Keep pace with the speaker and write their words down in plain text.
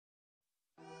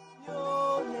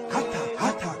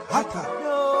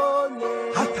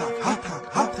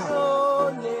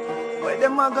What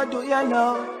them a go do ya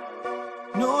now?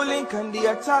 NEWLINK and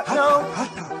the attack now.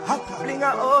 Bring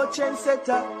a old chain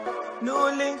setter.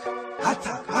 NEWLINK.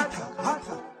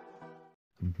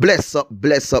 Bless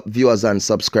up viewers and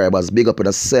subscribers. Big up on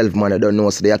yourself, man. I don't know,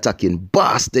 so they attacking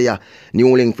boss there.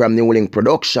 NEWLINK from NEWLINK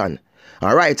production.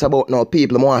 And right about now,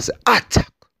 people want to say attack.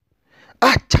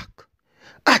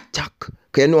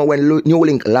 Because you know when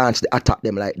NEWLINK launched, they attack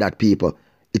them like that, people.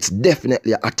 It's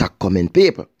definitely an attack coming,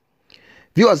 people.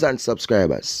 Viewers and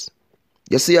subscribers.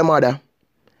 You see your mother,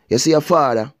 you see your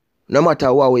father, no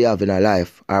matter what we have in our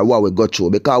life or what we go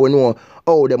through, because we know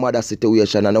how the mother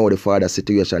situation and how the father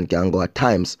situation can go at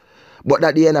times. But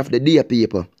at the end of the day,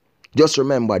 people, just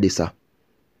remember this,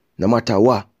 no matter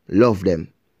what, love them.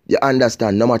 You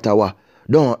understand? No matter what,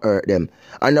 don't hurt them.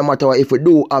 And no matter what, if we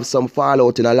do have some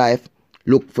fallout in our life,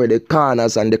 look for the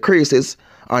corners and the creases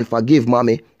and forgive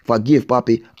mommy, forgive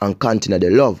papi, and continue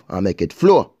the love and make it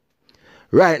flow.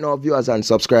 Right now, viewers and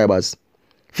subscribers,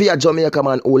 for a Jamaican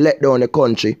man who let down the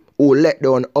country, who let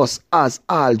down us as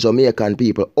all Jamaican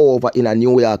people over in a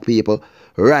New York people,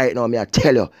 right now, me I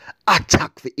tell you,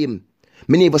 attack for him.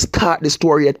 Me never start the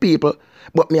story yet, people,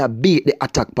 but me I beat the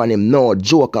attack on him, no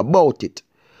joke about it.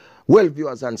 Well,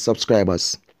 viewers and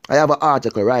subscribers, I have an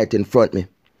article right in front of me.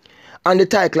 And the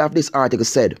title of this article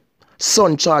said,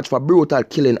 son charged for brutal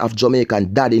killing of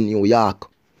Jamaican dad in New York.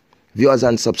 Viewers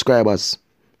and subscribers,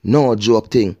 no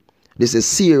joke thing. This is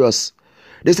serious.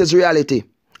 This is reality.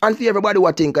 And for everybody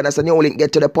who think and I say NEWLINK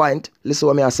get to the point, listen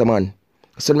what me say, man.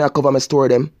 So me I cover my story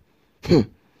them.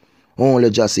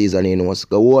 Only just season he knows.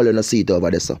 Go all in a seat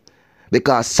over there, so.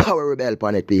 Because ST0RY rebel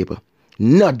upon it, people.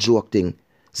 Not joke thing.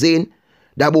 See,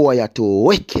 that boy are too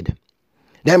wicked.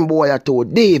 Them boy are too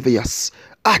devious.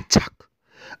 Attack.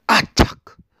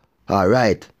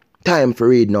 Alright. Time for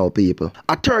read now, people.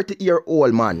 A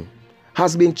 30-year-old man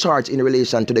has been charged in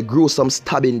relation to the gruesome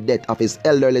stabbing death of his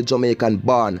elderly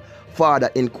Jamaican-born father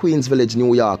in Queensville,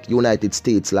 New York, United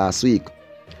States last week.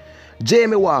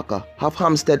 Jamie Walker of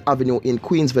Hampstead Avenue in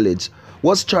Queensville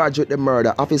was charged with the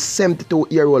murder of his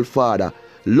 72-year-old father,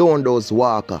 Londos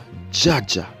Walker.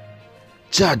 Jaja.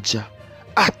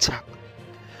 Attack.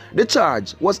 The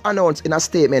charge was announced in a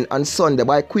statement on Sunday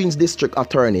by Queens District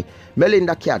Attorney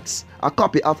Melinda Katz, a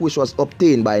copy of which was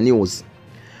obtained by News.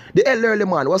 The elderly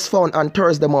man was found on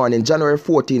Thursday morning, January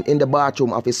 14, in the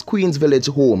bathroom of his Queensville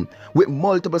home with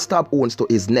multiple stab wounds to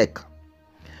his neck.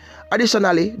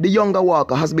 Additionally, the younger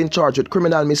Walker has been charged with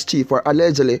criminal mischief for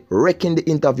allegedly wrecking the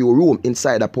interview room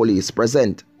inside a police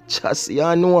present. Just you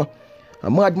know, a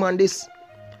madman this.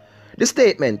 The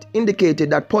statement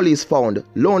indicated that police found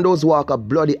Londos Walker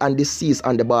bloody and deceased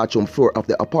on the bathroom floor of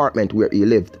the apartment where he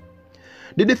lived.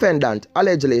 The defendant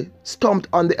allegedly stomped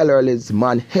on the elderly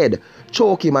man's head,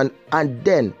 choked him and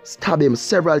then stabbed him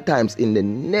several times in the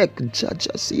neck.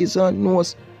 Jaja season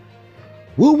knows.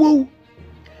 Woo.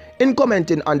 In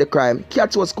commenting on the crime,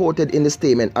 Katz was quoted in the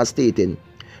statement as stating,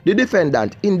 the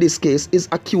defendant in this case is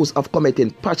accused of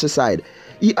committing parricide.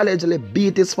 He allegedly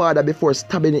beat his father before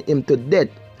stabbing him to death.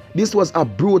 This was a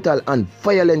brutal and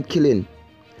violent killing.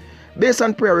 Based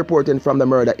on prior reporting from the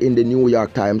murder in the New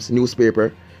York Times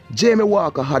newspaper, Jamie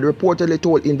Walker had reportedly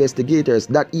told investigators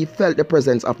that he felt the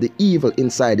presence of the evil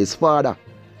inside his father.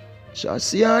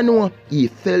 Just you know, he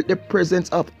felt the presence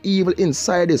of evil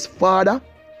inside his father?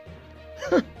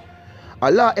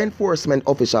 A law enforcement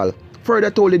official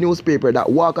further told the newspaper that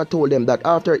Walker told them that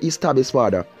after he stabbed his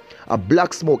father, a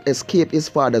black smoke escaped his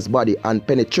father's body and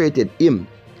penetrated him.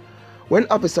 When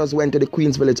officers went to the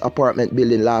Queensville apartment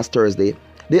building last Thursday,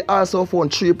 they also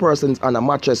found 3 persons on a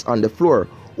mattress on the floor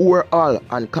who were all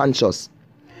unconscious.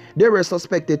 They were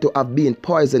suspected to have been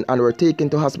poisoned and were taken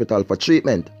to hospital for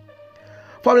treatment.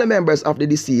 Family members of the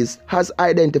deceased has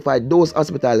identified those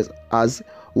hospitals as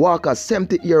Walker's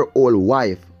 70-year-old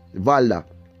wife, Valda,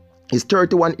 his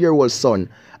 31-year-old son,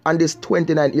 and his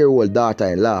 29-year-old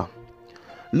daughter-in-law.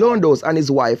 Londos and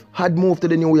his wife had moved to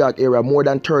the New York area more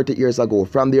than 30 years ago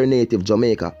from their native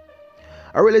Jamaica.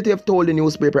 A relative told the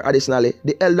newspaper additionally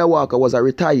the elder Walker was a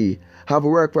retiree, have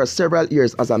worked for several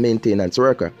years as a maintenance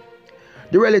worker.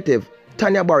 The relative,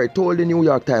 Tanya Barry, told the New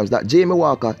York Times that Jamie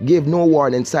Walker gave no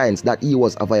warning signs that he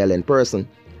was a violent person.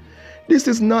 This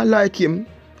is not like him.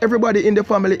 Everybody in the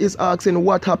family is asking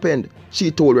what happened,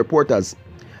 she told reporters.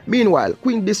 Meanwhile,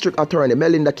 Queen District Attorney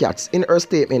Melinda Katz, in her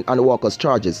statement on Walker's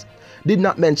charges, did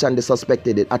not mention the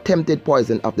suspected attempted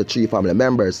poison of the 3 family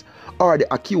members or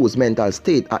the accused's mental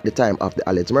state at the time of the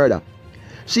alleged murder.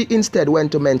 She instead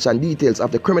went to mention details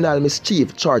of the criminal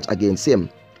mischief charge against him.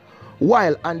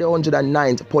 While on the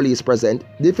 109th police present,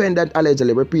 defendant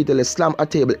allegedly repeatedly slammed a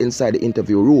table inside the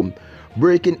interview room,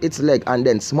 breaking its leg and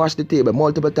then smashed the table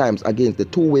multiple times against the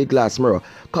two-way glass mirror,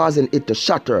 causing it to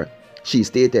shatter, she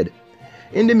stated.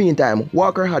 In the meantime,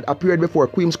 Walker had appeared before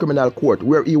Queens Criminal Court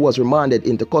where he was remanded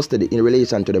into custody in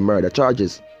relation to the murder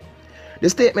charges.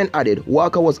 The statement added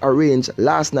Walker was arraigned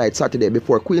last night Saturday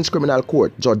before Queens Criminal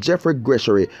Court Judge Jeffrey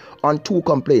Gregory on 2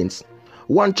 complaints,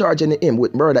 one charging him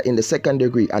with murder in the 2nd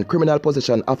degree and criminal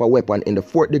possession of a weapon in the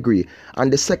 4th degree,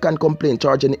 and the 2nd complaint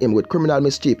charging him with criminal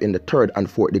mischief in the 3rd and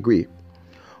 4th degree.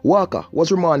 Walker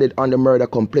was remanded on the murder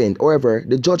complaint, however,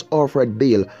 the judge offered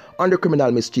bail on the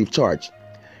criminal mischief charge.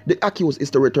 The accused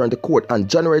is to return to court on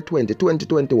January 20,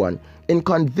 2021.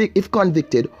 If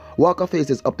convicted, Walker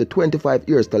faces up to 25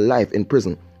 years to life in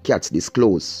prison, Cats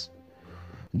disclose.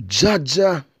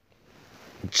 Jaja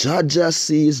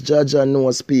sees, Jaja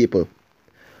knows people.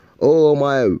 Oh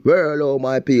my world, oh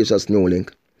my precious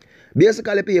NEWLINK.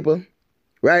 Basically, people,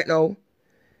 right now,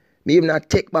 me even not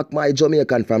take back my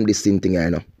Jamaican from this thing, you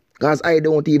know. Because I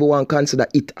don't even want to consider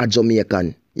it a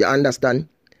Jamaican. You understand?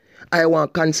 I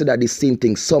want to consider this same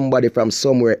thing somebody from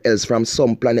somewhere else, from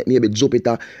some planet, maybe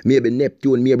Jupiter, maybe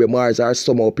Neptune, maybe Mars, or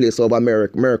some other place over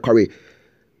Mercury.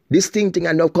 This thing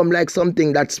and now come like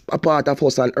something that's a part of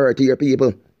us on earth here,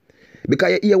 people.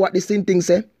 Because you hear what this thing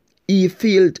say? He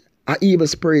felt an evil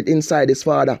spirit inside his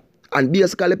father. And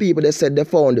basically people, they said they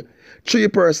found 3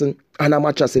 persons and a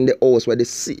mattress in the house where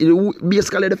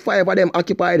basically the 5 of them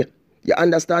occupied. You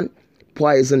understand?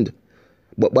 Poisoned.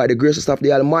 But by the grace of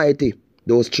the Almighty,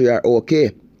 those 3 are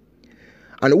okay.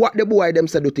 And what the boy them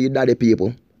said to the daddy,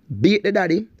 people, beat the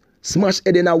daddy, smash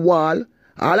head in a wall,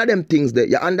 all of them things there,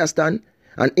 you understand?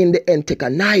 And in the end, take a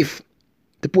knife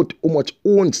to put how much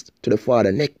wounds to the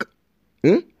father neck.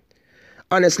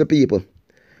 Honestly, people,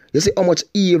 you see how much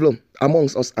evil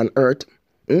amongst us on earth.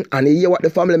 And you hear what the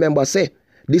family members say.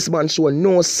 This man show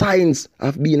no signs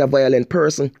of being a violent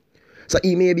person. So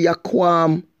he may be a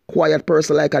calm, quiet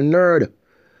person like a nerd.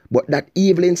 But that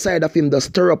evil inside of him does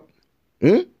stir up.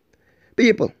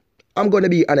 People, I'm going to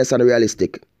be honest and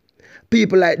realistic.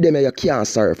 People like them you can't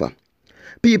serve for.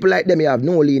 People like them you have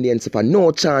no leniency for,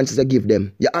 no chances to give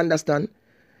them. You understand?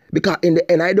 Because in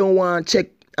the end, I don't want to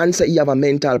check and say you have a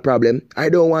mental problem. I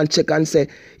don't want to check and say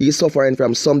he's suffering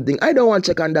from something. I don't want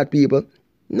to check on that, people.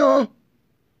 No.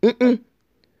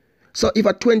 So if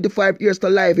at 25 years to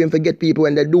life him forget people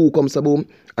when they do come to boom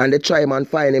and they try him and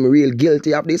find him real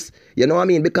guilty of this, you know what I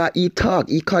mean? Because he talk,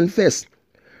 he confess.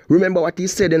 Remember what he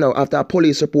said, you know, after a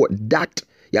police report that,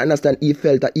 you understand, he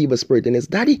felt an evil spirit in his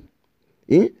daddy.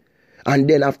 And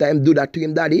then after him do that to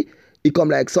him daddy, he come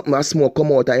like something a smoke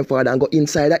come out of him father and go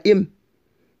inside of him.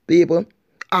 People,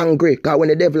 angry, because when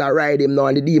the devil are ride him now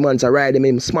and the demons are riding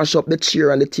him, smash up the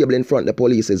chair and the table in front of the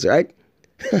police, right?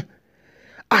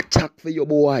 Attack for your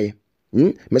boy.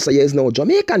 Me say you is no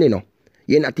Jamaican, you know.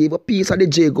 You're not even a piece of the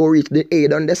J go reach the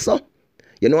aid on the so.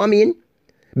 You know what I mean?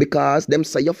 Because them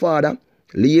say your father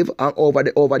live over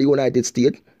the United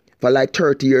States for like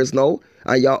 30 years now.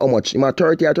 And you're how much? You're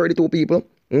 30 or 32 people.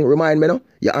 Remind me now.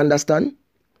 You understand?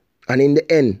 And in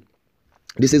the end,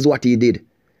 this is what he did.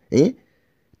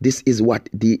 This is what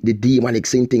the demonic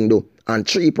thing do. And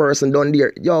 3 persons down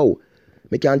there. Yo,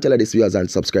 me can't tell you this viewers and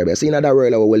subscribers. See in that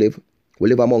world where we live? We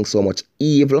live among so much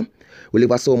evil. We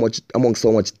live among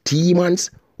so much demons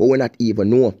who we not even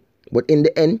know. But in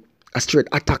the end, a straight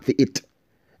attack for it.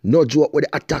 No joke with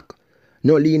the attack.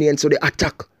 No lenience with the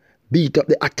attack. Beat up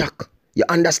the attack. You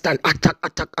understand?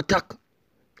 Attack.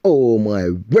 Oh my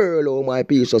world, oh my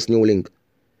precious NEWLINK.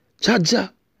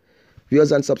 Jaja.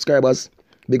 Viewers and subscribers,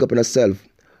 big up on yourself.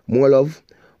 More love,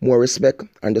 more respect,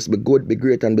 and just be good, be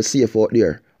great, and be safe out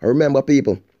there. And remember,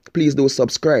 people, please do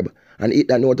subscribe and hit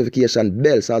that notification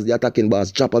bell so as the attacking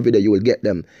boss drop a video, you will get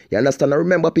them. You understand? And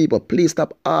remember, people, please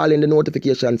tap all in the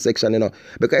notification section, you know.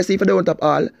 Because if you don't tap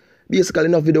all, basically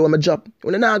enough video when I drop,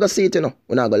 when I not go see it, you know,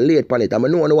 when I go late on it, I'm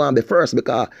no one want to be first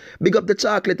because big up the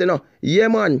chocolate, you know. Yeah,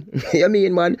 man. You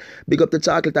mean, man? Big up the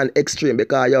chocolate and extreme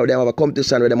because, yo, they have a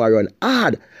competition where them are run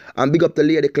hard. And big up the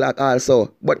lady clock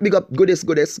also. But big up goddess. You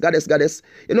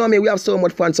know what I mean? We have so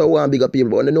much fun, so we want big up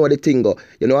people, but you know the thing go.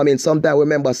 You know what I mean? Sometimes we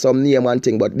remember some name and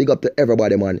thing, but big up to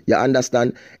everybody, man. You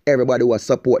understand? Everybody will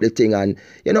support the thing and,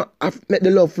 you know, I've met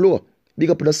the love flow. Big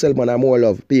up to yourself, man, and more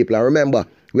love, people. And remember,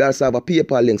 we also have a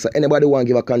PayPal link, so anybody want to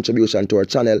give a contribution to our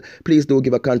channel, please do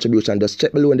give a contribution. Just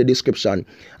check below in the description.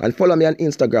 And follow me on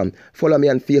Instagram, follow me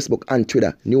on Facebook and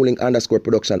Twitter,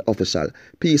 NEWLINK_production official.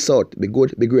 Peace out, be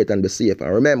good, be great, and be safe.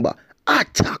 And remember,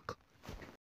 attack!